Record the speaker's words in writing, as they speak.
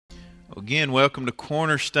Again, welcome to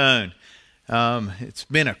Cornerstone. It's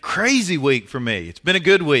been a crazy week for me. It's been a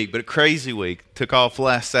good week, but a crazy week. Took off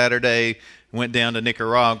last Saturday, went down to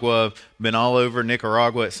Nicaragua, been all over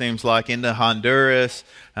Nicaragua, it seems like, into Honduras,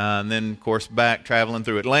 and then, of course, back traveling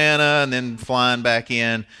through Atlanta, and then flying back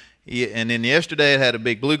in. And then yesterday, I had a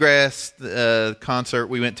big bluegrass concert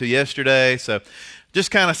we went to yesterday, so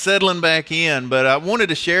just kind of settling back in. But I wanted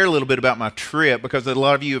to share a little bit about my trip because a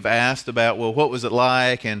lot of you have asked about, well, what was it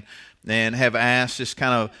like, and have asked, just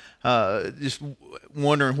kind of just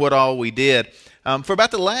wondering what all we did. For about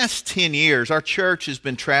the last 10 years, our church has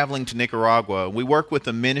been traveling to Nicaragua. We work with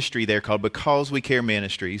a ministry there called Because We Care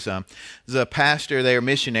Ministries. There's a pastor there,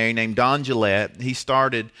 missionary named Don Gillette. He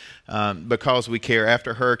started Because We Care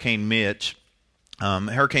after Hurricane Mitch.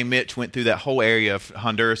 Hurricane Mitch went through that whole area of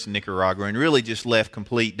Honduras and Nicaragua and really just left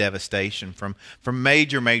complete devastation from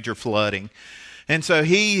major flooding. And so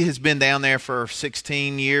he has been down there for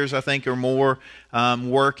 16 years, I think, or more,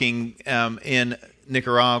 working in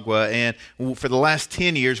Nicaragua. And for the last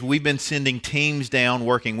 10 years, we've been sending teams down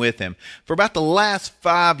working with him. For about the last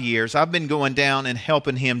 5 years, I've been going down and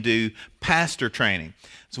helping him do pastor training.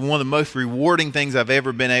 It's one of the most rewarding things I've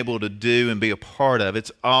ever been able to do and be a part of.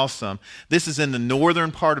 It's awesome. This is in the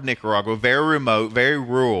northern part of Nicaragua, very remote, very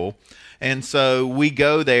rural. And so we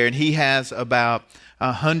go there, and he has about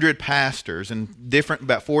 100 pastors in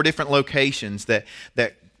about 4 different locations that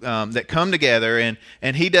come together,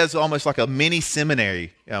 and he does almost like a mini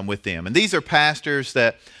seminary with them. And these are pastors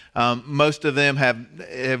that most of them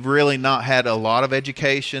have really not had a lot of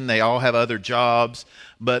education. They all have other jobs,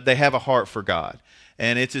 but they have a heart for God.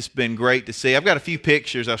 And it's just been great to see. I've got a few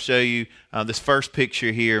pictures. I'll show you this first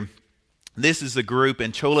picture here. This is the group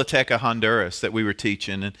in Choluteca, Honduras that we were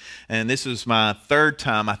teaching. And this was my 3rd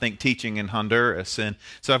time, I think, teaching in Honduras. And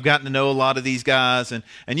so I've gotten to know a lot of these guys. And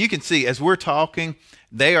you can see, as we're talking,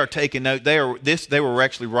 they are taking note. They were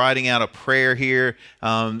actually writing out a prayer here.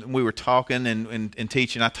 We were talking and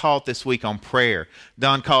teaching. I taught this week on prayer.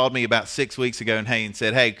 Don called me about 6 weeks ago and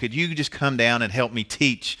said, hey, could you just come down and help me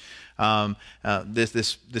teach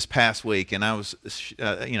this past week? And I was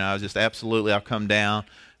just absolutely, I'll come down.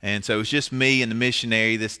 And so it was just me and the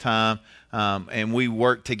missionary this time, and we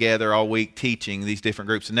worked together all week teaching these different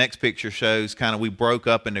groups. The next picture shows kind of we broke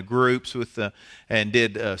up into groups and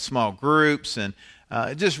did small groups, and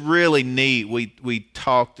just really neat.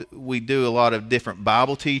 We do a lot of different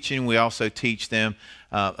Bible teaching. We also teach them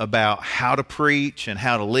about how to preach and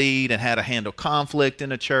how to lead and how to handle conflict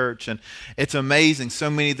in a church. And it's amazing. So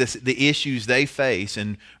many of the issues they face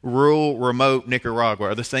in rural, remote Nicaragua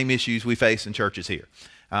are the same issues we face in churches here.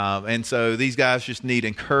 And so these guys just need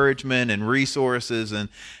encouragement and resources,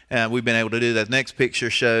 and we've been able to do that. The next picture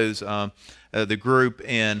shows the group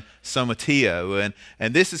in Somatillo,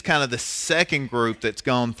 and this is kind of the second group that's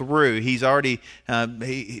gone through. He's already,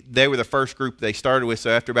 they were the first group they started with,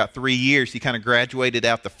 so after about 3 years, he kind of graduated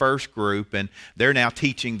out the first group, and they're now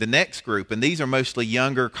teaching the next group, and these are mostly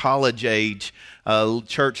younger college-age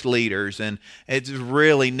church leaders, and it's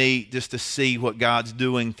really neat just to see what God's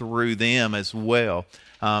doing through them as well.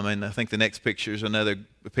 And I think the next picture is another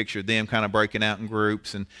picture of them kind of breaking out in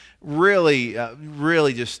groups, and really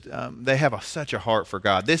just they have such a heart for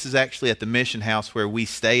God. This is actually at the mission house where we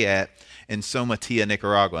stay at in Somatillo,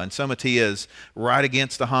 Nicaragua. And Somatillo is right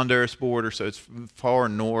against the Honduras border, so it's far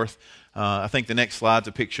north. I think the next slide's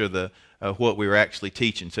a picture of what we were actually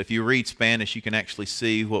teaching. So if you read Spanish, you can actually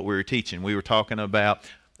see what we were teaching. We were talking about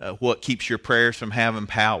what keeps your prayers from having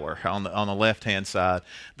power on the left-hand side.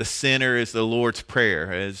 The center is the Lord's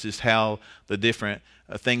Prayer. It's just how the different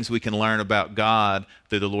things we can learn about God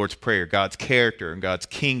through the Lord's Prayer, God's character and God's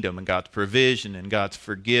kingdom and God's provision and God's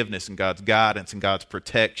forgiveness and God's guidance and God's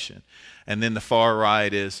protection. And then the far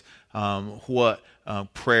right is what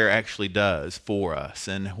prayer actually does for us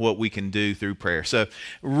and what we can do through prayer. So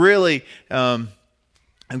really a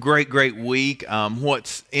great week.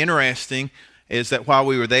 What's interesting is that while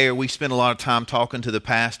we were there, we spent a lot of time talking to the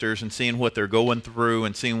pastors and seeing what they're going through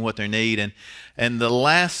and seeing what they need. And the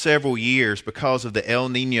last several years, because of the El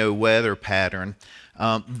Nino weather pattern,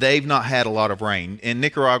 they've not had a lot of rain. In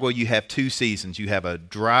Nicaragua, you have 2 seasons. You have a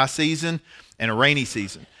dry season and a rainy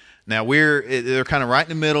season. Now, they're kind of right in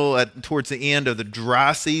the middle, towards the end of the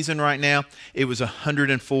dry season right now. It was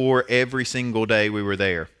 104 every single day we were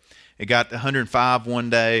there. It got to 105 one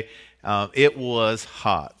day. It was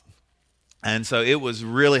hot. And so it was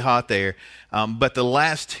really hot there. But the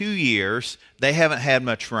last 2 years, they haven't had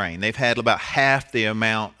much rain. They've had about half the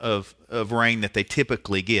amount of rain that they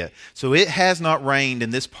typically get. So it has not rained in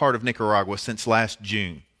this part of Nicaragua since last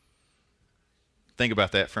June. Think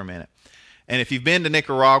about that for a minute. And if you've been to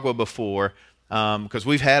Nicaragua before, because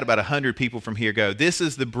we've had about 100 people from here go. This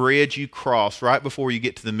is the bridge you cross right before you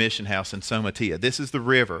get to the mission house in Somatia. This is the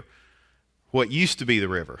river, what used to be the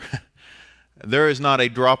river. There is not a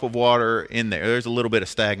drop of water in there. There's a little bit of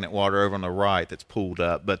stagnant water over on the right that's pooled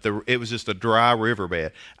up, but it was just a dry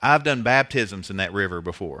riverbed. I've done baptisms in that river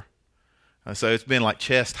before. So it's been like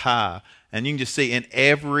chest high. And you can just see in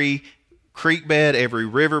every creek bed, every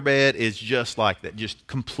riverbed is just like that, just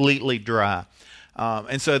completely dry.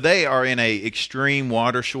 And so they are in a extreme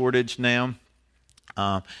water shortage now.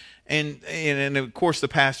 And of course the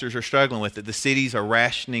pastors are struggling with it. The cities are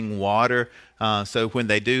rationing water. So when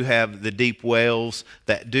they do have the deep wells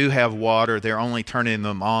that do have water, they're only turning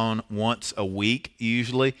them on once a week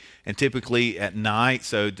usually, and typically at night,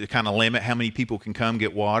 so to kind of limit how many people can come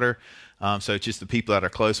get water. So it's just the people that are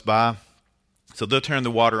close by. So they'll turn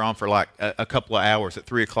the water on for like a couple of hours at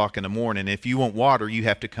 3 o'clock in the morning. If you want water, you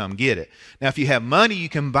have to come get it. Now, if you have money, you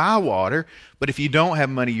can buy water, but if you don't have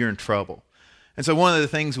money, you're in trouble. And so one of the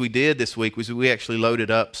things we did this week was we actually loaded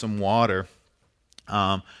up some water.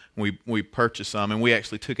 We purchased some, and we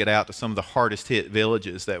actually took it out to some of the hardest hit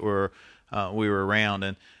villages that we were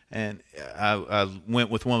around. And I went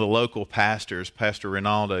with one of the local pastors, Pastor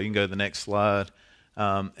Ronaldo. You can go to the next slide.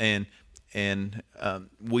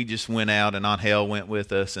 We just went out, and Angel went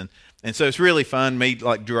with us, and so it's really fun. Me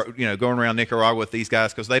going around Nicaragua with these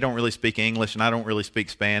guys because they don't really speak English, and I don't really speak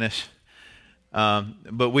Spanish.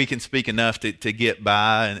 But we can speak enough to get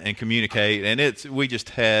by and communicate. And we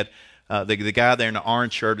just had the guy there in the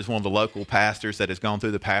orange shirt is one of the local pastors that has gone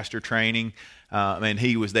through the pastor training, and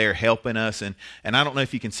he was there helping us. And I don't know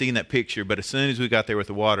if you can see in that picture, but as soon as we got there with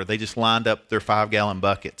the water, they just lined up their 5-gallon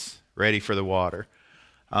buckets ready for the water.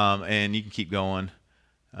 And you can keep going.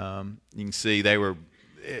 You can see they were,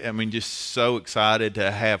 just so excited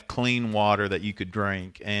to have clean water that you could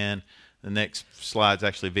drink. And the next slide's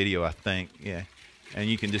actually video, I think. Yeah. And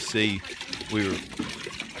you can just see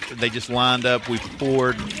they just lined up. We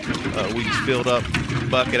poured, we just filled up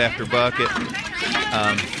bucket after bucket.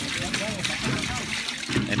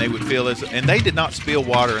 And they would fill this, and they did not spill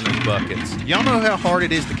water in those buckets. Y'all know how hard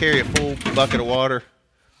it is to carry a full bucket of water?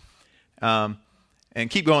 And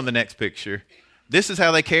keep going to the next picture. This is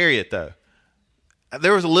how they carry it, though.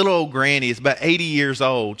 There was a little old granny. It's about 80 years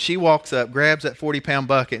old. She walks up, grabs that 40-pound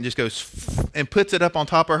bucket, and just goes and puts it up on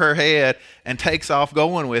top of her head and takes off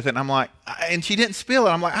going with it. And I'm like, and she didn't spill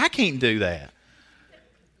it. I'm like, I can't do that.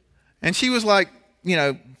 And she was like,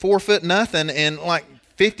 4 foot nothing and like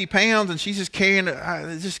 50 pounds, and she's just carrying it.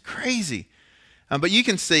 It's just crazy. But you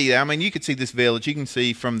can see, you could see this village. You can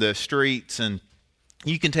see from the streets, and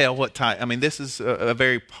you can tell what type. This is a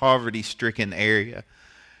very poverty-stricken area.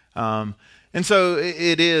 And so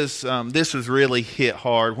it is, this was really hit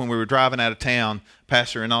hard. When we were driving out of town,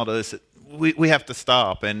 Pastor Ronaldo said, we have to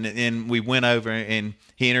stop. And we went over, and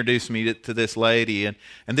he introduced me to this lady. And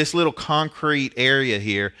this little concrete area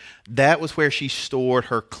here, that was where she stored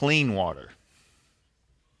her clean water.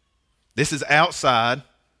 This is outside,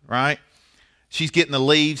 right? She's getting the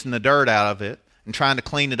leaves and the dirt out of it and trying to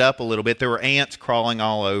clean it up a little bit. There were ants crawling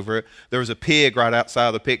all over it. There was a pig right outside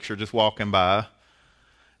of the picture just walking by.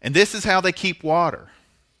 And this is how they keep water.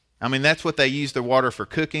 That's what they use the water for: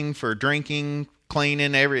 cooking, for drinking,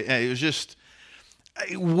 cleaning, it was just,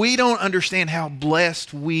 we don't understand how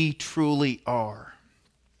blessed we truly are.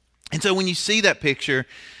 And so when you see that picture,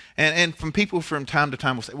 and from people from time to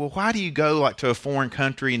time will say, well, why do you go to a foreign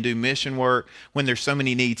country and do mission work when there's so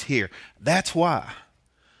many needs here? That's why.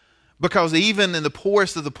 Because even in the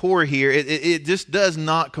poorest of the poor here, it just does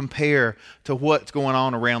not compare to what's going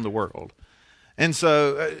on around the world. And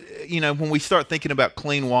so, when we start thinking about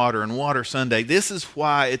clean water and Water Sunday, this is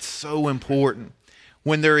why it's so important.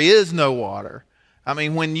 When there is no water,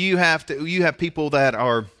 when you have people that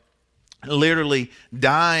are literally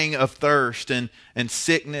dying of thirst and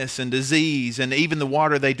sickness and disease, and even the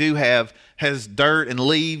water they do have has dirt and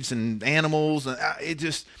leaves and animals, and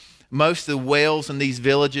most of the wells in these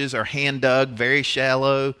villages are hand dug, very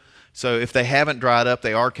shallow. So if they haven't dried up,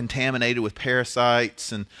 they are contaminated with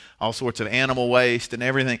parasites and all sorts of animal waste and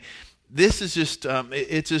everything. This is just,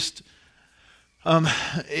 it's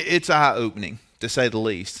eye-opening, to say the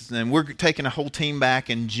least. And we're taking a whole team back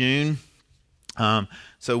in June.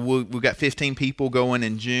 So we've got 15 people going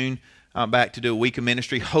in June back to do a week of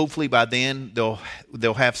ministry. Hopefully by then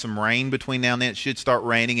they'll have some rain between now and then. It should start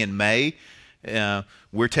raining in May.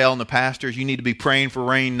 We're telling the pastors, you need to be praying for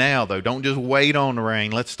rain now, though. Don't just wait on the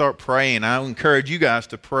rain. Let's start praying. I encourage you guys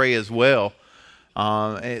to pray as well,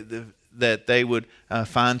 that they would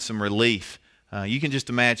find some relief. You can just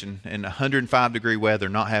imagine in 105-degree weather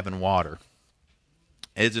not having water.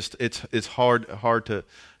 It's hard to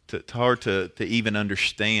hard to even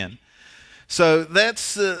understand. So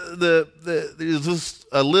that's just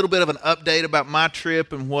a little bit of an update about my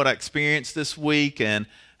trip and what I experienced this week, and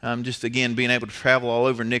just again being able to travel all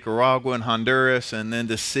over Nicaragua and Honduras, and then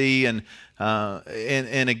to see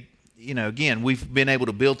you know, again, we've been able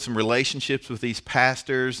to build some relationships with these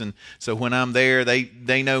pastors, and so when I'm there,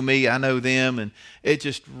 they know me, I know them, and it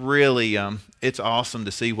just really it's awesome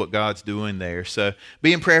to see what God's doing there. So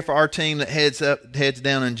be in prayer for our team that heads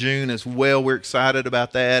down in June as well. We're excited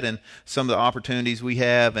about that and some of the opportunities we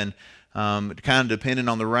have, and kind of depending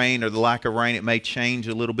on the rain or the lack of rain, it may change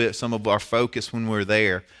a little bit some of our focus when we're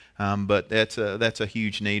there. But that's a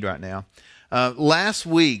huge need right now. Last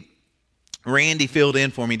week, Randy filled in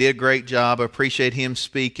for me, did a great job. I appreciate him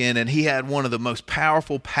speaking, and he had one of the most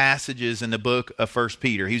powerful passages in the book of 1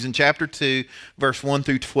 Peter. He was in chapter 2, verse 1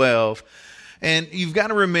 through 12. And you've got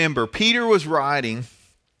to remember, Peter was writing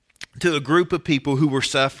to a group of people who were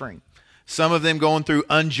suffering, some of them going through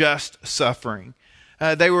unjust suffering.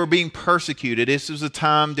 They were being persecuted. This was a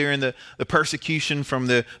time during the persecution from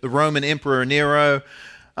the Roman Emperor Nero.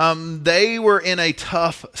 They were in a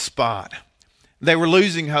tough spot. They were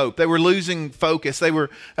losing hope. They were losing focus. They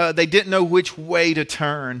didn't know which way to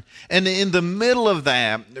turn. And in the middle of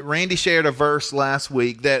that, Randy shared a verse last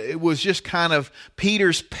week that it was just kind of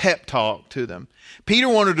Peter's pep talk to them. Peter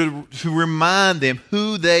wanted to remind them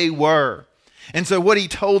who they were. And so what he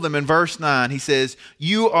told them in verse 9, he says,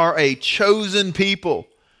 "You are a chosen people.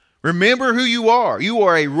 Remember who you are. You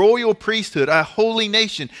are a royal priesthood, a holy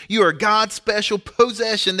nation. You are God's special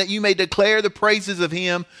possession, that you may declare the praises of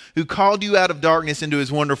him who called you out of darkness into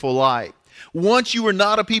his wonderful light. Once you were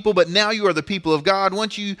not a people, but now you are the people of God.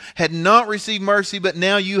 Once you had not received mercy, but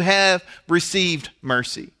now you have received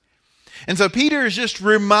mercy." And so Peter is just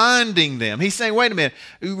reminding them. He's saying, wait a minute,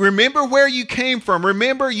 remember where you came from.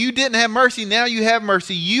 Remember you didn't have mercy, now you have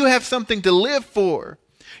mercy. You have something to live for.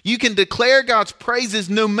 You can declare God's praises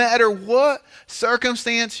no matter what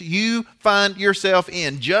circumstance you find yourself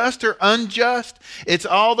in, just or unjust. It's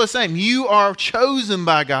all the same. You are chosen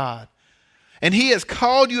by God, and he has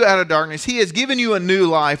called you out of darkness. He has given you a new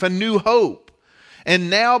life, a new hope.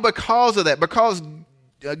 And now because of that, because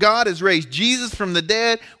God has raised Jesus from the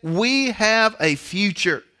dead, we have a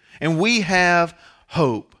future and we have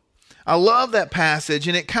hope. I love that passage,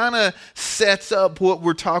 and it kind of sets up what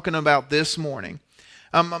we're talking about this morning.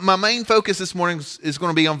 My main focus this morning is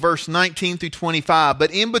going to be on verse 19 through 25,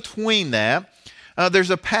 but in between that,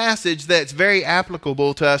 there's a passage that's very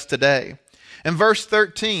applicable to us today. In verse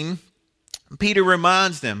 13, Peter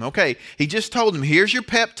reminds them, okay, he just told them, here's your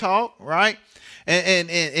pep talk, right? And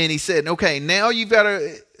he said, okay, now you've got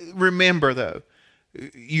to remember, though,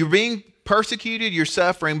 you're being persecuted, you're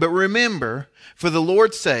suffering, but remember, for the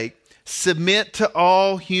Lord's sake, submit to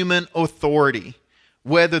all human authority,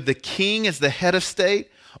 whether the king is the head of state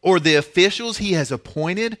or the officials he has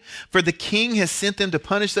appointed, for the king has sent them to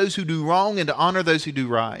punish those who do wrong and to honor those who do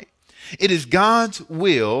right. It is God's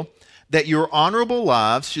will that your honorable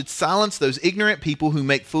lives should silence those ignorant people who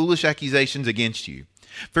make foolish accusations against you.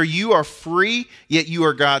 For you are free, yet you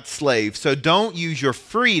are God's slave. So don't use your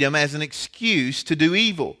freedom as an excuse to do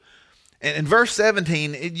evil. And in verse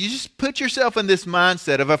 17, you just put yourself in this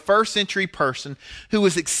mindset of a first century person who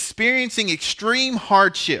was experiencing extreme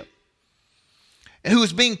hardship, who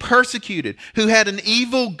was being persecuted, who had an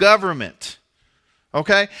evil government,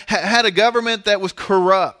 okay? Had a government that was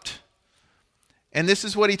corrupt. And this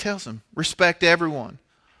is what he tells them: respect everyone,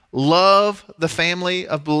 love the family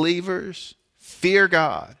of believers, fear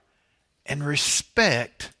God, and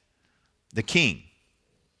respect the king.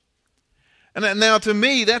 And now to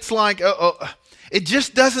me, that's like, it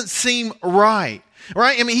just doesn't seem right.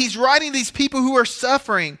 Right? I mean, he's writing these people who are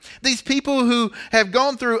suffering, these people who have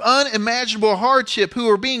gone through unimaginable hardship, who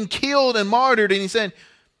are being killed and martyred. And he's saying,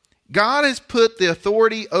 God has put the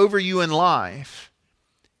authority over you in life,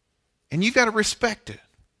 and you've got to respect it.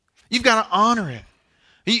 You've got to honor it.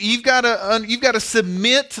 You've got to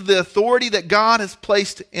submit to the authority that God has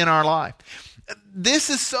placed in our life. This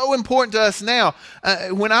is so important to us now.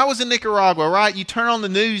 When I was in Nicaragua, right, you turn on the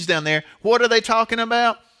news down there, what are they talking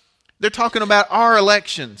about? They're talking about our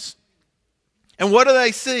elections. And what do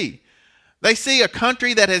they see? They see a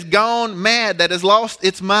country that has gone mad, that has lost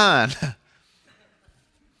its mind.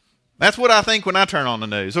 That's what I think when I turn on the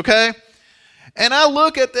news, okay? And I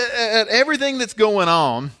look at everything that's going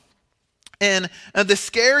on, and the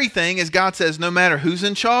scary thing is God says, no matter who's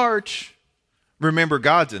in charge, remember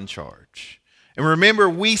God's in charge. And remember,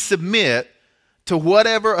 we submit to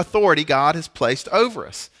whatever authority God has placed over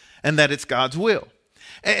us, and that it's God's will.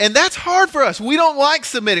 And that's hard for us. We don't like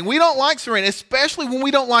submitting. We don't like surrendering, especially when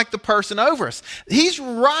we don't like the person over us. He's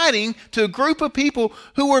writing to a group of people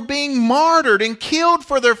who were being martyred and killed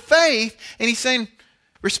for their faith, and he's saying,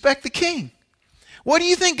 respect the king. What do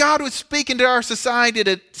you think God was speaking to our society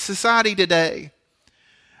today?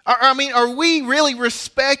 Are we really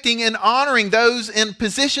respecting and honoring those in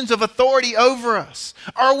positions of authority over us?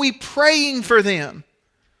 Are we praying for them?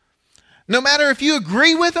 No matter if you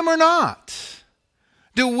agree with them or not.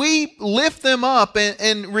 Do we lift them up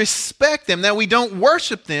and respect them? Now, we don't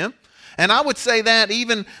worship them. And I would say that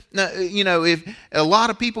even, if a lot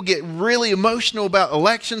of people get really emotional about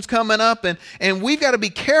elections coming up, and we've got to be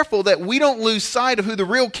careful that we don't lose sight of who the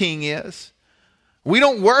real king is. We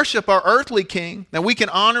don't worship our earthly king. Now, we can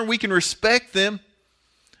honor, we can respect them,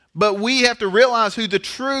 but we have to realize who the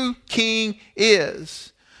true king is.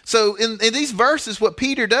 So in these verses, what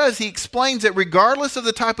Peter does, he explains that regardless of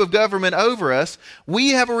the type of government over us, we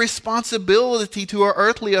have a responsibility to our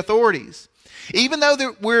earthly authorities. Even though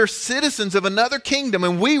we're citizens of another kingdom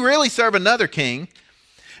and we really serve another king,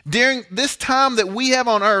 during this time that we have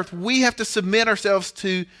on earth, we have to submit ourselves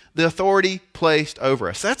to the authority placed over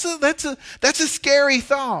us. That's a scary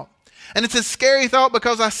thought. And it's a scary thought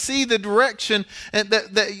because I see the direction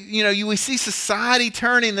we see society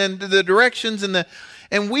turning in the directions and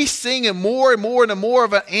we seeing it more and more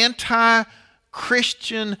of an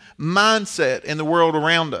anti-Christian mindset in the world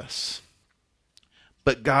around us.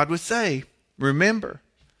 But God would say, remember,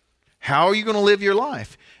 how are you going to live your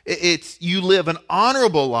life? You live an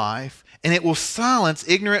honorable life, and it will silence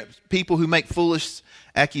ignorant people who make foolish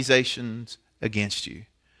accusations against you.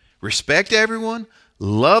 Respect everyone,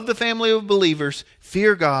 love the family of believers,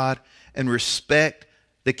 fear God, and respect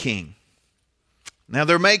the king. Now,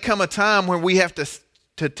 there may come a time where we have to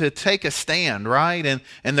take a stand, right? And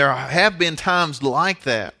there have been times like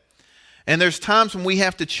that. And there's times when we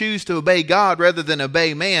have to choose to obey God rather than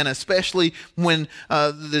obey man, especially when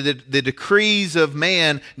the decrees of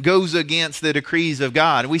man goes against the decrees of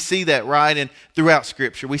God. We see that, right, and throughout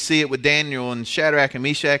Scripture. We see it with Daniel and Shadrach and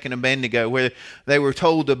Meshach and Abednego, where they were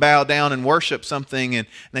told to bow down and worship something, and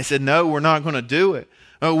they said, no, we're not going to do it.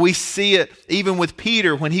 We see it even with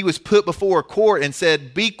Peter when he was put before a court and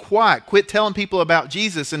said, be quiet, quit telling people about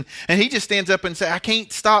Jesus. And he just stands up and says, I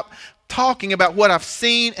can't stop talking about what I've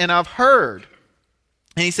seen and I've heard.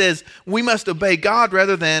 And he says, we must obey God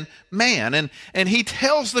rather than man. And he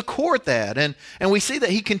tells the court that. And we see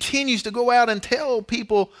that he continues to go out and tell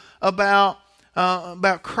people about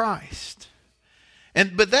Christ.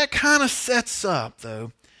 But that kind of sets up,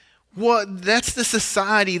 though, that's the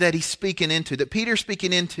society that he's speaking into, that Peter's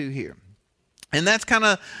speaking into here. And that's kind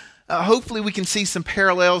of, hopefully we can see some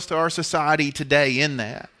parallels to our society today in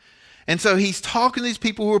that. And so he's talking to these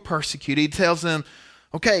people who are persecuted. He tells them,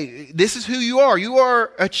 okay, this is who you are. You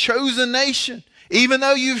are a chosen nation. Even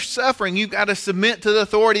though you're suffering, you've got to submit to the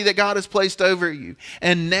authority that God has placed over you.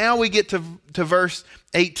 And now we get to verse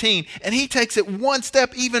 18. And he takes it one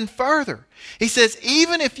step even further. He says,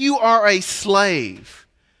 even if you are a slave,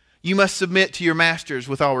 you must submit to your masters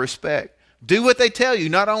with all respect. Do what they tell you,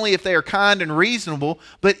 not only if they are kind and reasonable,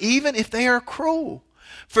 but even if they are cruel.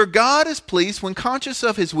 For God is pleased when, conscious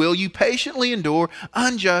of his will, you patiently endure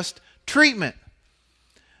unjust treatment.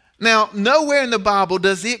 Now, nowhere in the Bible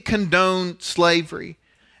does it condone slavery.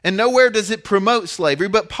 And nowhere does it promote slavery.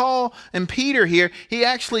 But Paul and Peter here, he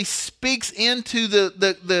actually speaks into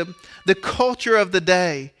the culture of the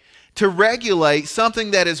day to regulate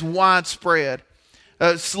something that is widespread.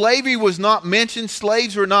 Slavery was not mentioned.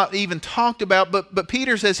 Slaves were not even talked about. But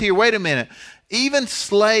Peter says here, wait a minute. Even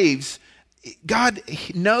slaves, God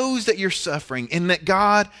knows that you're suffering and that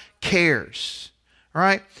God cares. All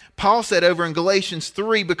right? Paul said over in Galatians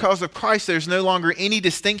 3, because of Christ, there's no longer any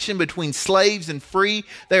distinction between slaves and free.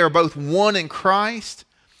 They are both one in Christ.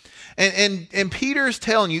 And Peter is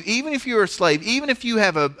telling you, even if you're a slave, even if you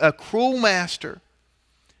have a cruel master,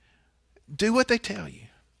 do what they tell you.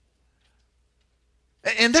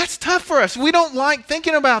 And that's tough for us. We don't like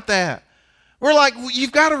thinking about that. We're like, well,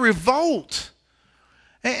 you've got to revolt.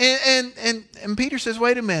 And Peter says,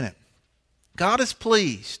 wait a minute. God is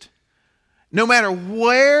pleased. No matter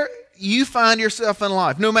where you find yourself in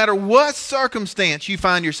life, no matter what circumstance you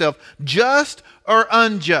find yourself, just or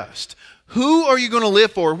unjust, who are you going to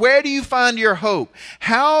live for? Where do you find your hope?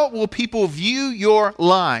 How will people view your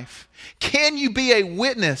life? Can you be a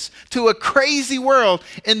witness to a crazy world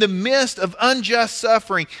in the midst of unjust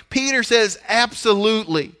suffering? Peter says,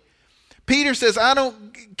 absolutely. Peter says, I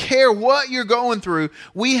don't care what you're going through.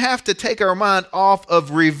 We have to take our mind off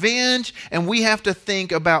of revenge, and we have to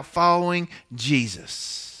think about following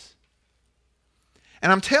Jesus.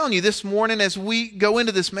 And I'm telling you this morning as we go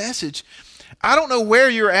into this message, I don't know where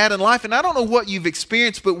you're at in life and I don't know what you've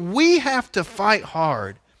experienced, but we have to fight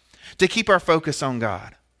hard to keep our focus on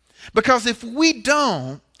God. Because if we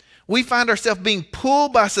don't, we find ourselves being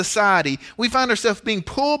pulled by society. We find ourselves being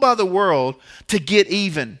pulled by the world to get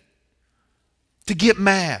even, to get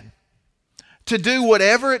mad, to do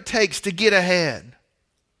whatever it takes to get ahead.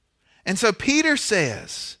 And so Peter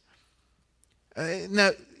says,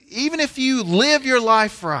 now, even if you live your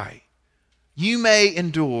life right, you may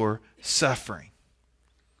endure suffering.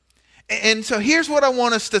 And so here's what I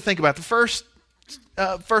want us to think about. The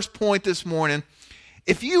first point this morning,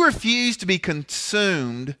 if you refuse to be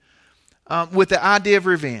consumed with the idea of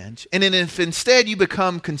revenge, and then if instead you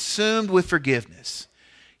become consumed with forgiveness,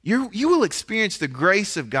 you will experience the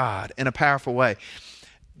grace of God in a powerful way.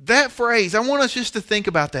 That phrase, I want us just to think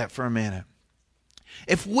about that for a minute.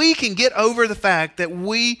 If we can get over the fact that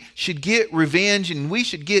we should get revenge and we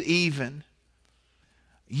should get even,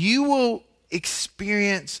 you will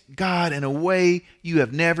experience God in a way you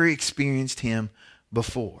have never experienced Him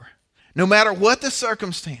before. No matter what the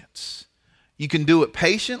circumstance, you can do it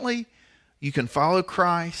patiently, you can follow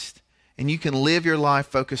Christ, and you can live your life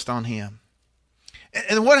focused on Him.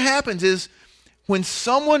 And what happens is when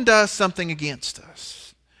someone does something against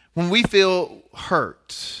us, when we feel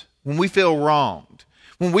hurt, when we feel wronged,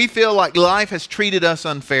 when we feel like life has treated us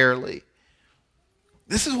unfairly,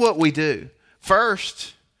 this is what we do.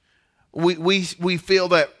 First, we feel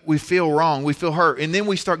that we feel wrong, we feel hurt, and then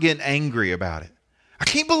we start getting angry about it. I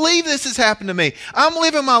can't believe this has happened to me. I'm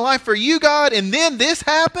living my life for you, God, and then this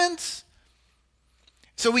happens?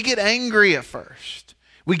 So we get angry at first.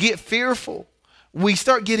 We get fearful. We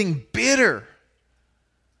start getting bitter.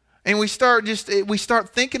 And we start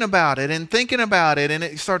thinking about it, and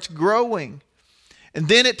it starts growing. And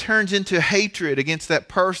then it turns into hatred against that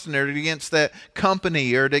person or against that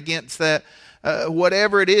company or against that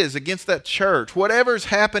whatever it is, against that church, whatever's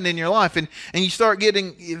happened in your life. And you start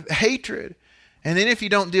getting hatred. And then if you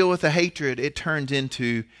don't deal with the hatred, it turns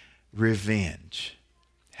into revenge.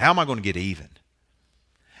 How am I going to get even?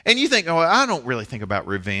 And you think, oh, I don't really think about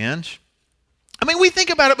revenge. I mean, we think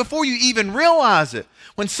about it before you even realize it.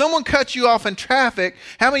 When someone cuts you off in traffic,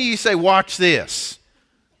 how many of you say, watch this?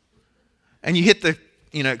 And you hit the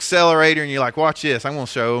accelerator and you're like, watch this. I'm going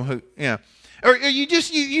to show who, Or you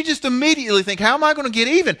just immediately think, how am I going to get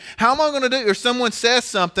even? How am I going to do? Or someone says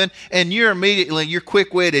something and you're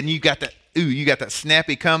quick-witted and you got that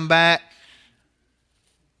snappy comeback.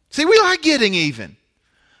 See, we like getting even.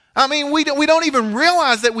 I mean, we don't even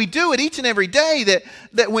realize that we do it each and every day,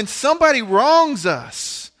 that when somebody wrongs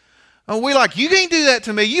us, we're like, you can't do that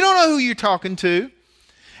to me. You don't know who you're talking to.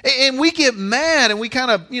 And we get mad and we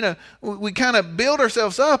kind of build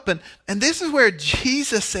ourselves up. And this is where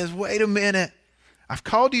Jesus says, wait a minute. I've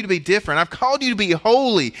called you to be different. I've called you to be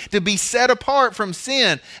holy, to be set apart from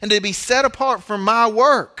sin, and to be set apart from my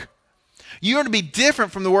work. You are to be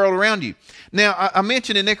different from the world around you. Now, I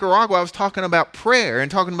mentioned in Nicaragua, I was talking about prayer and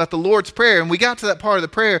talking about the Lord's Prayer. And we got to that part of the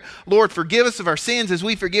prayer, Lord, forgive us of our sins as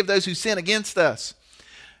we forgive those who sin against us.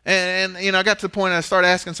 And I got to the point I started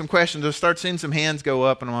asking some questions. I started seeing some hands go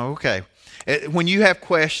up. And I'm like, okay. When you have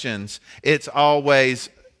questions, it's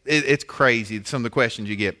crazy, some of the questions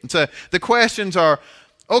you get. And so the questions are,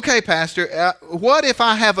 okay, Pastor, what if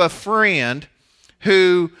I have a friend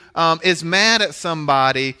who is mad at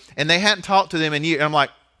somebody and they hadn't talked to them in years? And I'm like,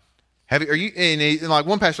 like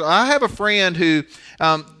one pastor, I have a friend who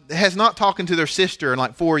has not talked to their sister in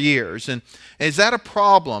like 4 years. And is that a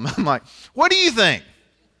problem? I'm like, what do you think?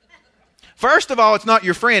 First of all, it's not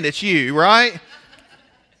your friend, it's you, right?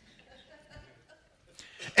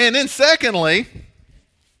 And then secondly,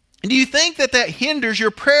 do you think that hinders your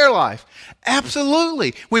prayer life?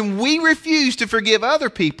 Absolutely. When we refuse to forgive other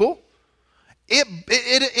people,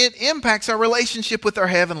 it impacts our relationship with our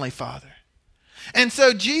Heavenly Father. And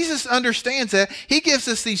so Jesus understands that. He gives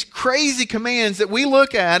us these crazy commands that we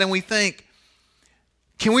look at and we think,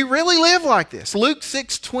 can we really live like this? Luke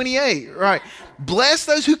 6:28, right? Bless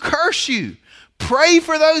those who curse you. Pray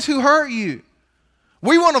for those who hurt you.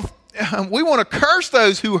 We want to curse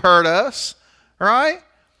those who hurt us, right?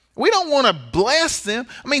 We don't want to bless them.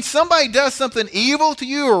 I mean, somebody does something evil to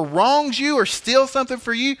you or wrongs you or steals something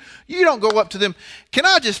for you. You don't go up to them. Can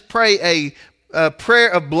I just pray a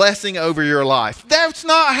prayer of blessing over your life? That's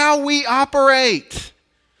not how we operate.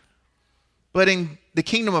 But in the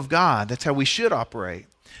kingdom of God, that's how we should operate.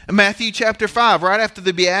 In Matthew chapter 5, right after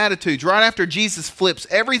the Beatitudes, right after Jesus flips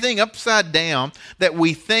everything upside down that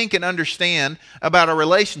we think and understand about our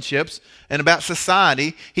relationships and about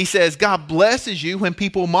society, he says, God blesses you when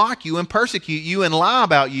people mock you and persecute you and lie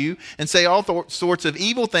about you and say all sorts of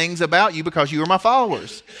evil things about you because you are my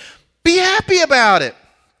followers. Be happy about it.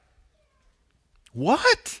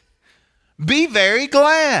 What? Be very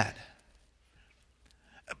glad.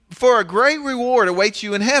 For a great reward awaits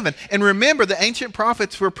you in heaven. And remember, the ancient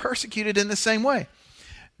prophets were persecuted in the same way.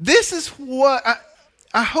 This is what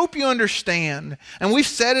I hope you understand. And we've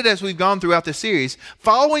said it as we've gone throughout the series.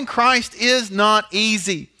 Following Christ is not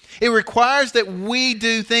easy. It requires that we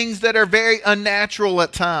do things that are very unnatural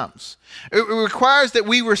at times. It requires that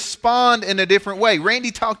we respond in a different way.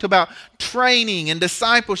 Randy talked about training and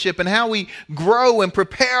discipleship and how we grow and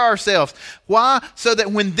prepare ourselves. Why? So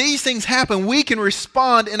that when these things happen, we can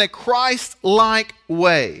respond in a Christ-like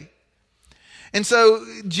way. And so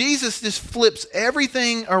Jesus just flips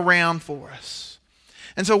everything around for us.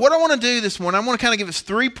 And so what I want to do this morning, I want to kind of give us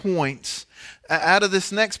 3 points out of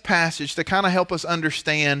this next passage to kind of help us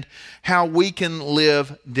understand how we can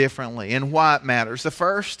live differently and why it matters. The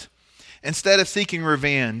first, instead of seeking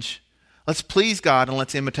revenge, let's please God and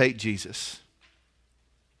let's imitate Jesus.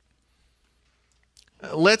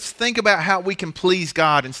 Let's think about how we can please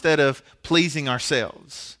God instead of pleasing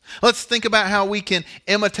ourselves. Let's think about how we can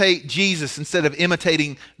imitate Jesus instead of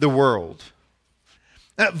imitating the world.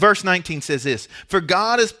 Verse 19 says this, "For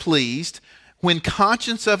God is pleased when,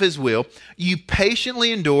 conscious of his will, you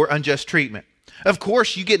patiently endure unjust treatment." Of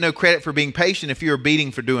course, you get no credit for being patient if you're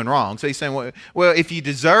beating for doing wrong. So he's saying, well, if you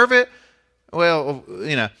deserve it, well,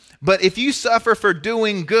 but if you suffer for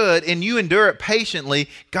doing good and you endure it patiently,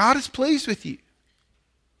 God is pleased with you.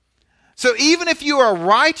 So even if you are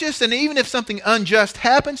righteous and even if something unjust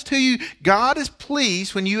happens to you, God is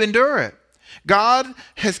pleased when you endure it. God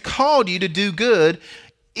has called you to do good,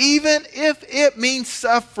 even if it means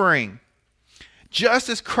suffering. Just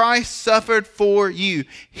as Christ suffered for you,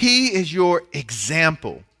 he is your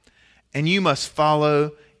example, and you must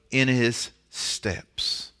follow in his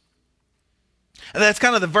steps. And that's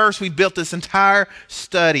kind of the verse we built this entire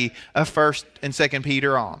study of 1 and 2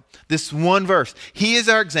 Peter on. This one verse. He is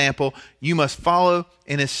our example. You must follow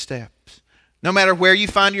in his steps. No matter where you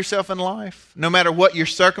find yourself in life, no matter what your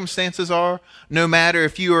circumstances are, no matter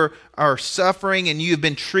if you are suffering and you have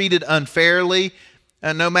been treated unfairly,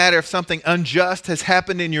 and no matter if something unjust has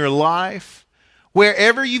happened in your life,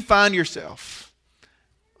 wherever you find yourself,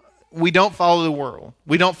 we don't follow the world.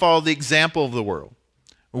 We don't follow the example of the world.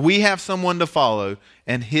 We have someone to follow,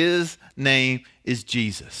 and his name is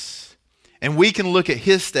Jesus. And we can look at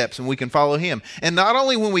his steps and we can follow him. And not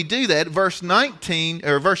only when we do that, verse 19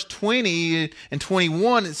 or verse 20 and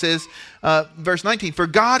 21, it says, verse 19, "For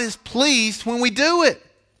God is pleased when we do it."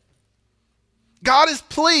 God is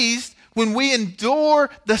pleased when we endure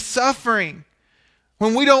the suffering,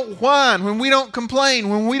 when we don't whine, when we don't complain,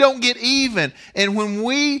 when we don't get even, and when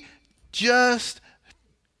we just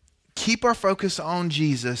keep our focus on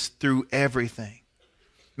Jesus through everything.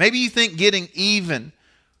 Maybe you think getting even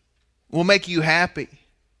will make you happy,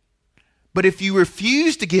 but if you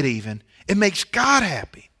refuse to get even, it makes God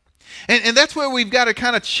happy. And that's where we've got to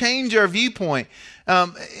kind of change our viewpoint.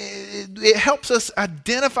 It helps us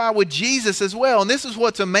identify with Jesus as well. And this is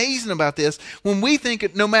what's amazing about this. When we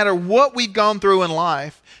think no matter what we've gone through in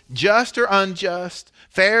life, just or unjust,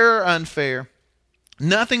 fair or unfair,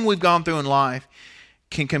 nothing we've gone through in life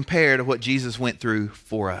can compare to what Jesus went through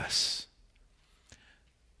for us.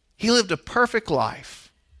 He lived a perfect life,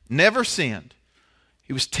 never sinned.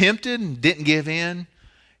 He was tempted and didn't give in.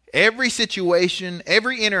 Every situation,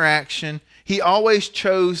 every interaction, he always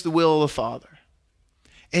chose the will of the Father.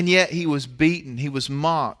 And yet he was beaten, he was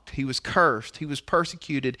mocked, he was cursed, he was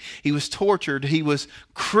persecuted, he was tortured, he was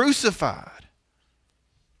crucified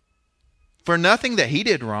for nothing that he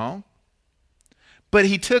did wrong. But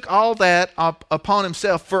he took all that upon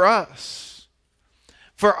himself for us,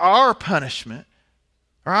 for our punishment,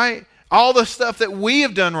 right? All the stuff that we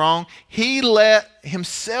have done wrong, he let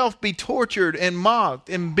himself be tortured and mocked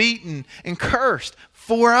and beaten and cursed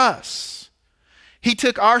for us. He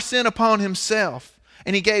took our sin upon himself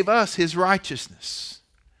and he gave us his righteousness.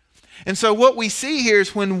 And so what we see here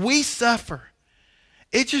is when we suffer,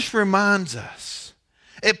 it just reminds us.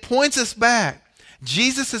 It points us back.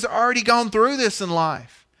 Jesus has already gone through this in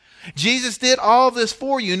life. Jesus did all of this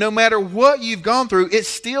for you. No matter what you've gone through, it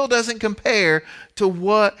still doesn't compare to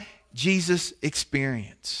what Jesus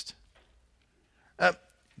experienced.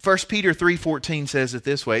 1 Peter 3:14 says it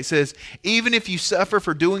this way. It says, "Even if you suffer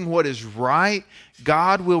for doing what is right,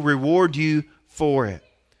 God will reward you for it."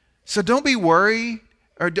 So don't be worried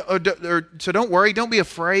So don't worry, don't be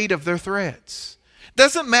afraid of their threats.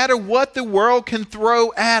 Doesn't matter what the world can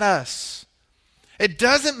throw at us. It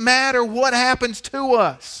doesn't matter what happens to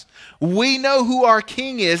us. We know who our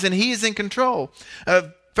King is, and He is in control.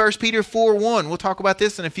 1 Peter 4:1, we'll talk about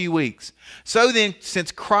this in a few weeks. So then,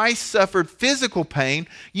 since Christ suffered physical pain,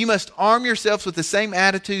 you must arm yourselves with the same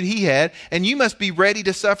attitude He had, and you must be ready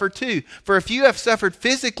to suffer too. For if you have suffered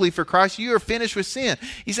physically for Christ, you are finished with sin.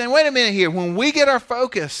 He's saying, wait a minute here. When we get our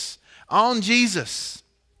focus on Jesus,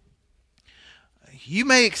 you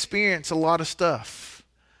may experience a lot of stuff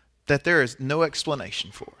that there is no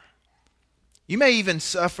explanation for. You may even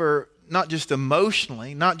suffer not just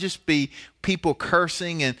emotionally, not just be people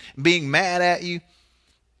cursing and being mad at you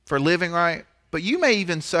for living right, but you may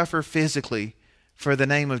even suffer physically for the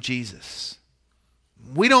name of Jesus.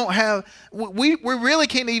 We really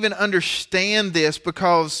can't even understand this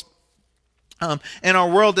because in our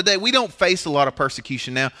world today, we don't face a lot of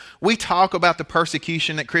persecution. Now, we talk about the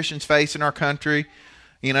persecution that Christians face in our country.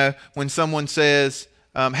 You know, when someone says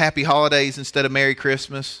happy holidays instead of Merry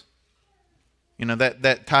Christmas, you know,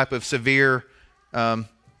 that type of severe, I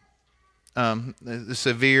hope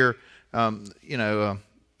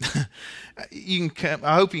you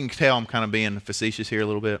can tell I'm kind of being facetious here a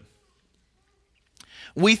little bit.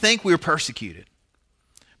 We think we're persecuted,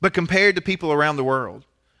 but compared to people around the world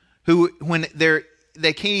who, when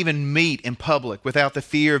they can't even meet in public without the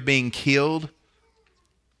fear of being killed,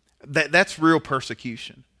 that's real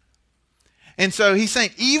persecution. And so he's saying,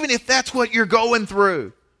 even if that's what you're going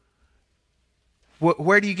through,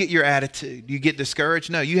 where do you get your attitude? Do you get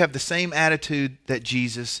discouraged? No, you have the same attitude that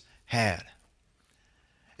Jesus had.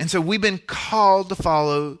 And so we've been called to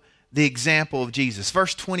follow the example of Jesus.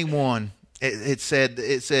 Verse 21, it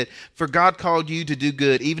said, for God called you to do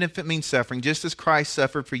good, even if it means suffering, just as Christ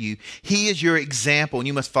suffered for you. He is your example, and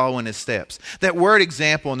you must follow in His steps. That word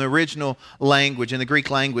example in the original language, in the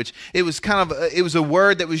Greek language, it was a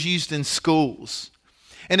word that was used in schools.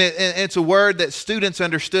 And it's a word that students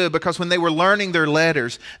understood because when they were learning their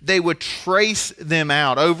letters, they would trace them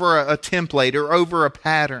out over a template or over a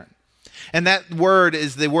pattern. And that word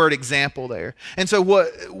is the word example there. And so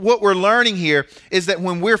what we're learning here is that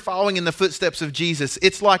when we're following in the footsteps of Jesus,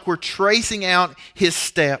 it's like we're tracing out His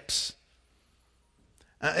steps.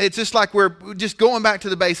 It's just like we're just going back to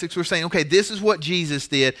the basics. We're saying, okay, this is what Jesus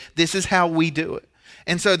did. This is how we do it.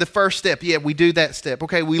 And so the first step, we do that step.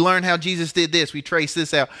 Okay, we learn how Jesus did this. We trace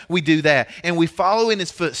this out. We do that. And we follow in His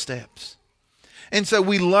footsteps. And so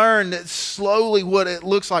we learn that slowly what it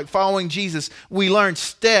looks like following Jesus. We learn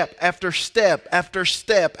step after step after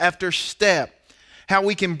step after step how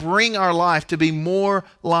we can bring our life to be more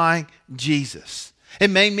like Jesus. It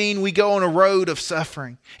may mean we go on a road of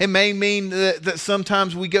suffering. It may mean that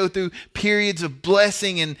sometimes we go through periods of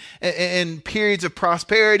blessing and periods of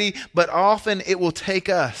prosperity, but often it will take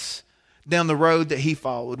us down the road that He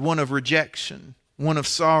followed, one of rejection, one of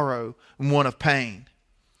sorrow, and one of pain.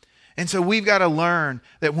 And so we've got to learn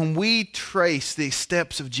that when we trace the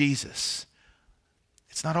steps of Jesus,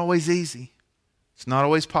 it's not always easy. It's not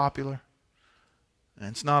always popular. And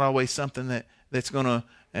it's not always something that's going to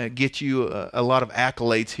get you a lot of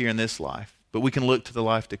accolades here in this life, but we can look to the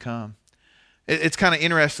life to come. It's kind of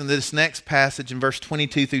interesting that this next passage in verse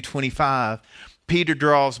 22 through 25, Peter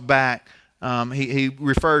draws back, he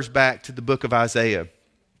refers back to the book of Isaiah.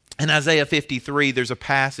 In Isaiah 53, there's a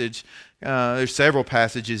passage, there's several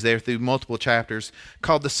passages there through multiple chapters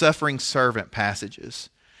called the suffering servant passages.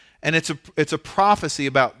 And it's a prophecy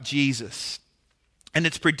about Jesus, and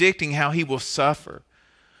it's predicting how He will suffer.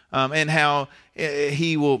 And how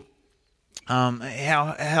He will,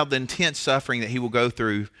 how the intense suffering that He will go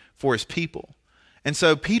through for His people. And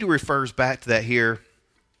so Peter refers back to that here,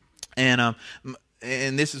 and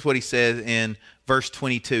this is what he says in verse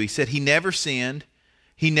 22. He said, He never sinned,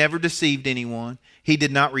 He never deceived anyone, He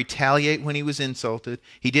did not retaliate when He was insulted,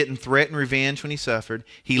 He didn't threaten revenge when He suffered,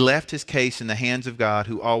 He left His case in the hands of God,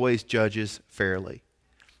 who always judges fairly.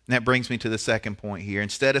 And that brings me to the second point here.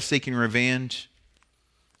 Instead of seeking revenge,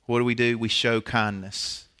 what do? We show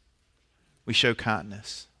kindness. We show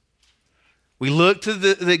kindness. We look to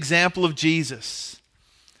the example of Jesus.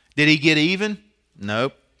 Did He get even?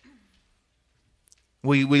 Nope.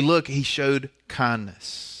 We look, He showed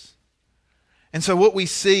kindness. And so what we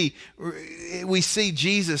see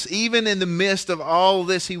Jesus, even in the midst of all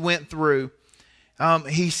this He went through,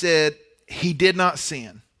 He said He did not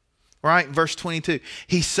sin. Right? Verse 22.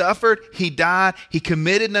 He suffered, He died, He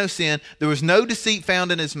committed no sin. There was no deceit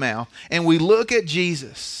found in His mouth. And we look at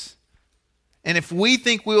Jesus, and if we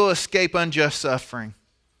think we will escape unjust suffering,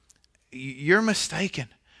 you're mistaken.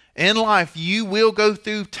 In life, you will go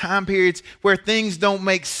through time periods where things don't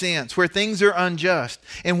make sense, where things are unjust.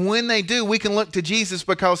 And when they do, we can look to Jesus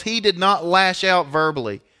because he did not lash out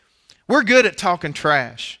verbally. We're good at talking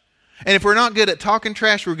trash. And if we're not good at talking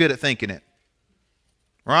trash, we're good at thinking it.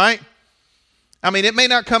 Right? I mean, it may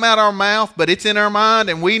not come out our mouth, but it's in our mind.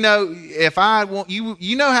 And we know if I want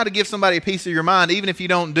you know how to give somebody a piece of your mind. Even if you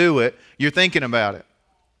don't do it, you're thinking about it.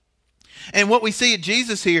 And what we see at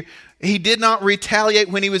Jesus here, he did not retaliate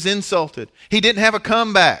when he was insulted. He didn't have a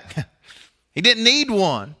comeback. He didn't need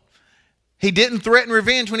one. He didn't threaten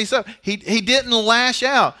revenge when he saw. He didn't lash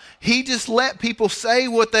out. He just let people say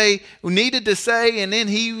what they needed to say, and then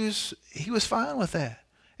he was fine with that.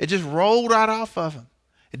 It just rolled right off of him.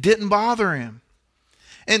 It didn't bother him.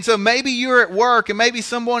 And so maybe you're at work and maybe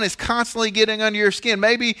someone is constantly getting under your skin.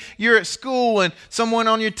 Maybe you're at school and someone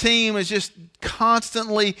on your team is just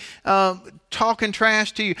constantly talking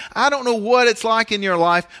trash to you. I don't know what it's like in your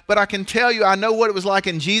life, but I can tell you I know what it was like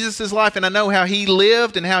in Jesus' life, and I know how he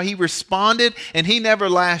lived and how he responded, and he never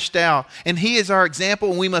lashed out. And he is our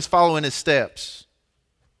example, and we must follow in his steps.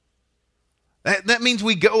 That means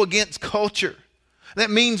we go against culture. That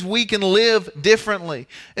means we can live differently.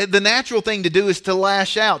 The natural thing to do is to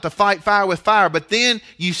lash out, to fight fire with fire, but then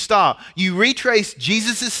you stop. You retrace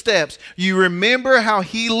Jesus' steps. You remember how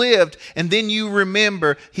he lived, and then you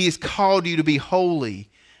remember he has called you to be holy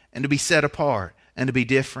and to be set apart and to be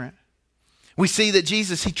different. We see that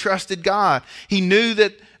Jesus, he trusted God. He knew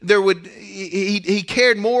that he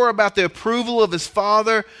cared more about the approval of his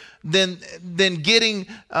Father than getting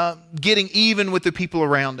even with the people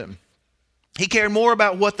around him. He cared more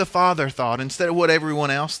about what the Father thought instead of what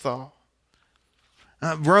everyone else thought.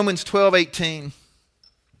 Romans 12:18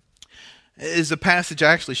 is a passage.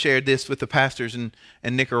 I actually shared this with the pastors in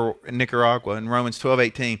Nicaragua. In Romans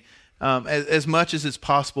 12:18, as much as it's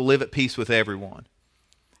possible, live at peace with everyone.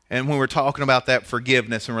 And when we're talking about that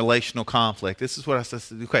forgiveness and relational conflict, this is what I said.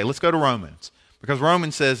 Okay, let's go to Romans, because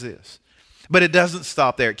Romans says this. But it doesn't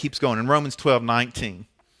stop there. It keeps going. In Romans 12:19.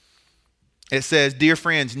 It says, dear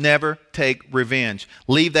friends, never take revenge.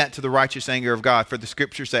 Leave that to the righteous anger of God. For the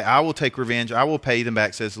scriptures say, I will take revenge. I will pay them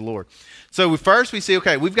back, says the Lord. So first we see,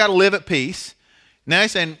 okay, we've got to live at peace. Now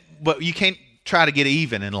he's saying, but you can't try to get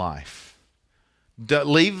even in life.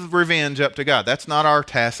 Leave revenge up to God. That's not our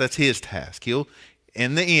task. That's his task.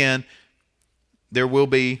 In the end, there will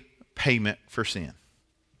be payment for sin.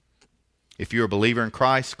 If you're a believer in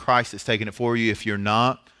Christ, Christ has taken it for you. If you're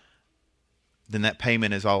not, then that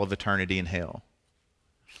payment is all of eternity in hell.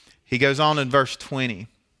 He goes on in verse 20.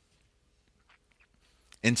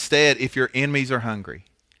 Instead, if your enemies are hungry,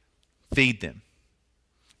 feed them.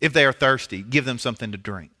 If they are thirsty, give them something to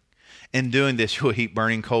drink. In doing this, you will heap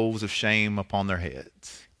burning coals of shame upon their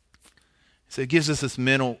heads. So it gives us this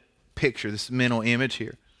mental picture, this mental image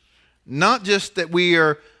here. Not just that we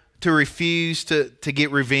are to refuse to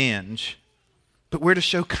get revenge, but we're to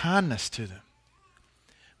show kindness to them.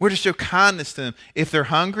 We're to show kindness to them. If they're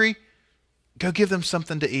hungry, go give them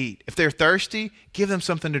something to eat. If they're thirsty, give them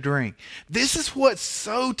something to drink. This is what's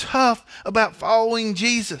so tough about following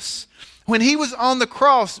Jesus. When he was on the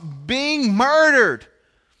cross being murdered,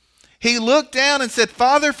 he looked down and said,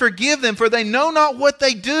 Father, forgive them, for they know not what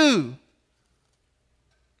they do.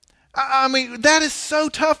 I mean, that is so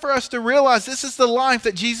tough for us to realize. This is the life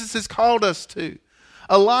that Jesus has called us to.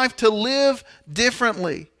 A life to live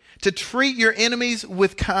differently. To treat your enemies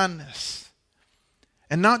with kindness.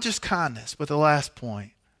 And not just kindness, but the last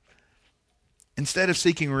point. Instead of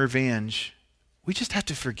seeking revenge, we just have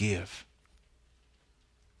to forgive.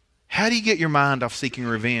 How do you get your mind off seeking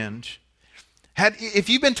revenge?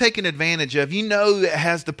 If you've been taken advantage of, you know that it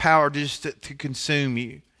has the power just to consume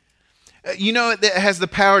you. You know that it has the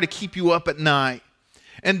power to keep you up at night.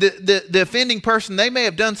 And the offending person, they may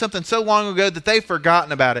have done something so long ago that they've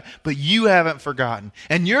forgotten about it, but you haven't forgotten.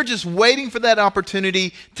 And you're just waiting for that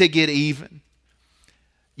opportunity to get even.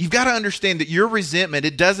 You've got to understand that your resentment,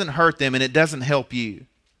 it doesn't hurt them and it doesn't help you.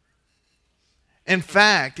 In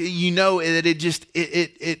fact, you know that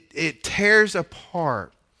it tears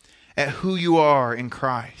apart at who you are in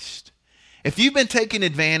Christ. If you've been taken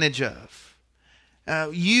advantage of,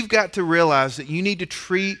 you've got to realize that you need to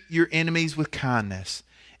treat your enemies with kindness.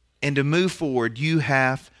 And to move forward, you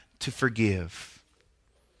have to forgive.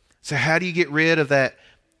 So how do you get rid of that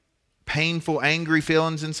painful, angry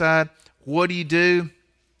feelings inside? What do?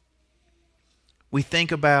 We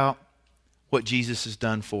think about what Jesus has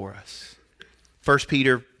done for us. 1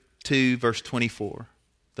 Peter 2, verse 24,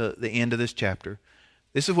 the end of this chapter.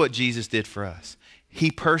 This is what Jesus did for us.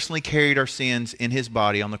 He personally carried our sins in his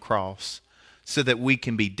body on the cross so that we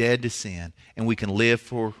can be dead to sin and we can live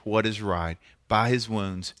for what is right, by his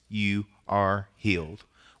wounds you are healed.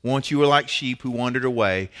 Once you were like sheep who wandered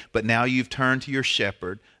away, but now you've turned to your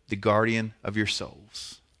shepherd, the guardian of your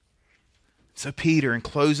souls. So Peter, in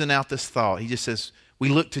closing out this thought, he just says, we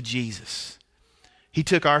look to Jesus. He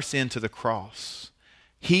took our sin to the cross.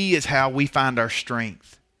 He is how we find our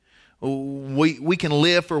strength. We can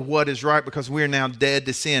live for what is right because we are now dead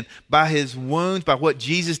to sin. By his wounds, by what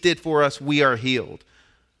Jesus did for us, we are healed.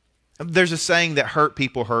 There's a saying that hurt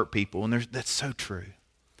people, and that's so true.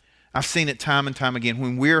 I've seen it time and time again.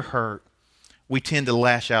 When we're hurt, we tend to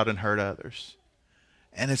lash out and hurt others.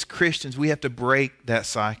 And as Christians, we have to break that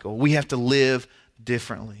cycle. We have to live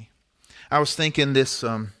differently. I was thinking this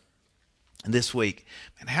week,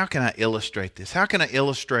 man, how can I illustrate this? How can I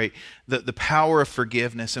illustrate the power of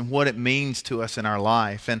forgiveness and what it means to us in our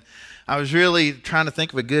life? And I was really trying to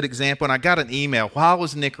think of a good example, and I got an email while I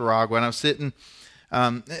was in Nicaragua, and I was sitting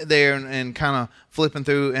there and kind of flipping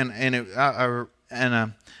through, and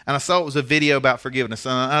I saw it was a video about forgiveness,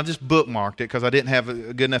 and I just bookmarked it because I didn't have a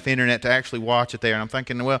good enough internet to actually watch it there. And I'm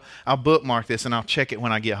thinking, well, I'll bookmark this and I'll check it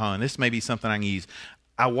when I get home. This may be something I can use.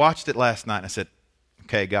 I watched it last night and I said,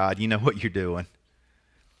 okay, God, you know what you're doing.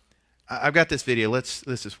 I've got this video. Let's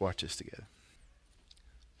just watch this together.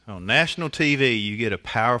 So on national TV, you get a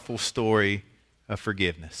powerful story of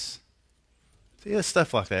forgiveness. See, it's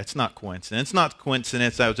stuff like that. It's not coincidence. It's not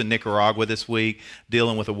coincidence I was in Nicaragua this week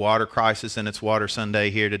dealing with a water crisis and it's Water Sunday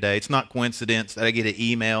here today. It's not coincidence that I get an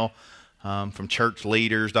email from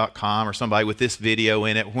churchleaders.com or somebody with this video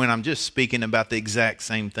in it when I'm just speaking about the exact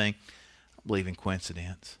same thing. I believe in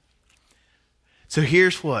coincidence. So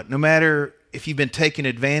here's what. No matter if you've been taken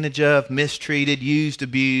advantage of, mistreated, used,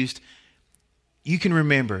 abused, you can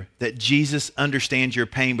remember that Jesus understands your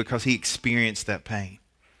pain because he experienced that pain.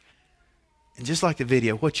 And just like the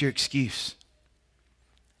video, what's your excuse?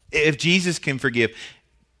 If Jesus can forgive,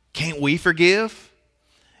 can't we forgive?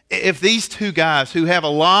 If these two guys who have a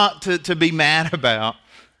lot to be mad about,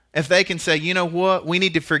 if they can say, you know what, we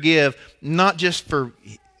need to forgive, not just for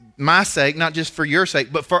my sake, not just for your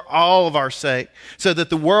sake, but for all of our sake, so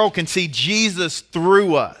that the world can see Jesus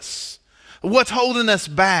through us. What's holding us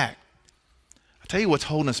back? I'll tell you what's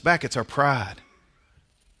holding us back. It's our pride.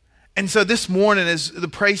 And so this morning, as the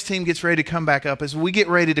praise team gets ready to come back up, as we get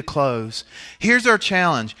ready to close, here's our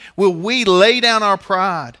challenge. Will we lay down our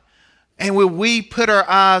pride? And will we put our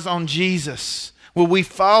eyes on Jesus? Will we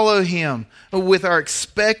follow him with our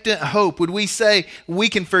expectant hope? Would we say we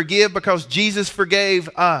can forgive because Jesus forgave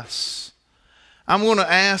us? I'm going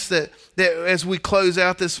to ask that as we close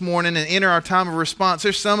out this morning and enter our time of response,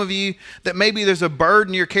 there's some of you that maybe there's a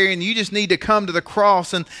burden you're carrying. You just need to come to the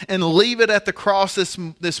cross and leave it at the cross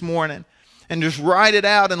this morning and just write it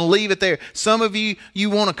out and leave it there. Some of you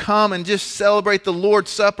want to come and just celebrate the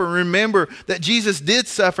Lord's Supper. Remember that Jesus did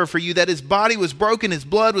suffer for you, that his body was broken, his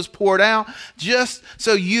blood was poured out just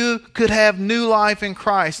so you could have new life in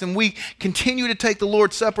Christ. And we continue to take the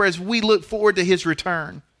Lord's Supper as we look forward to his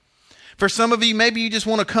return. For some of you, maybe you just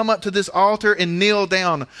want to come up to this altar and kneel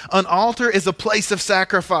down. An altar is a place of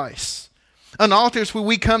sacrifice. An altar is where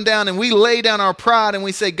we come down and we lay down our pride and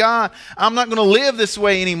we say, God, I'm not going to live this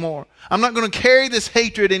way anymore. I'm not going to carry this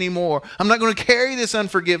hatred anymore. I'm not going to carry this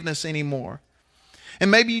unforgiveness anymore. And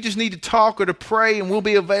maybe you just need to talk or to pray, and we'll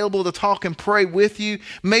be available to talk and pray with you.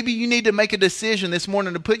 Maybe you need to make a decision this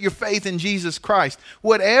morning to put your faith in Jesus Christ.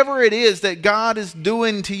 Whatever it is that God is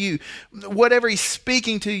doing to you, whatever he's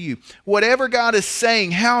speaking to you, whatever God is saying,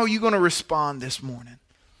 how are you going to respond this morning?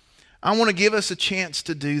 I want to give us a chance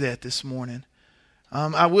to do that this morning.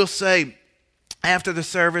 I will say, after the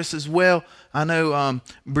service as well, I know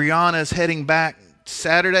Brianna is heading back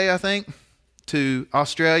Saturday, I think, to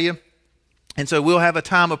Australia. And so we'll have a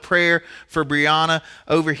time of prayer for Brianna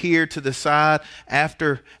over here to the side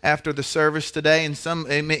after the service today.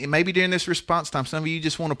 And maybe during this response time, some of you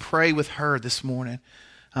just want to pray with her this morning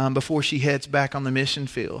before she heads back on the mission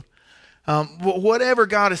field. Whatever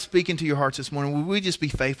God is speaking to your hearts this morning, would we just be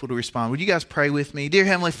faithful to respond? Would you guys pray with me? Dear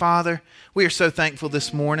Heavenly Father, we are so thankful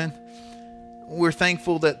this morning. We're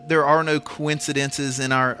thankful that there are no coincidences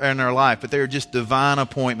in our life, but there are just divine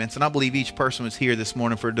appointments. And I believe each person was here this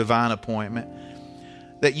morning for a divine appointment.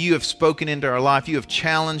 That you have spoken into our life. You have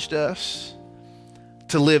challenged us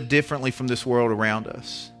to live differently from this world around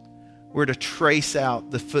us. We're to trace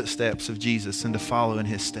out the footsteps of Jesus and to follow in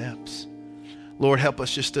his steps. Lord, help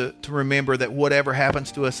us just to remember that whatever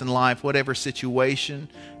happens to us in life, whatever situation,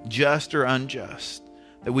 just or unjust,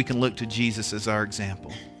 that we can look to Jesus as our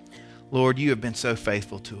example. Lord, you have been so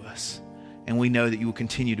faithful to us, and we know that you will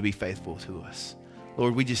continue to be faithful to us.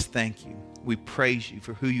 Lord, we just thank you. We praise you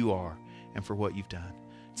for who you are and for what you've done.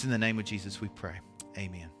 It's in the name of Jesus we pray.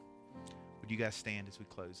 Amen. Would you guys stand as we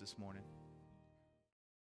close this morning?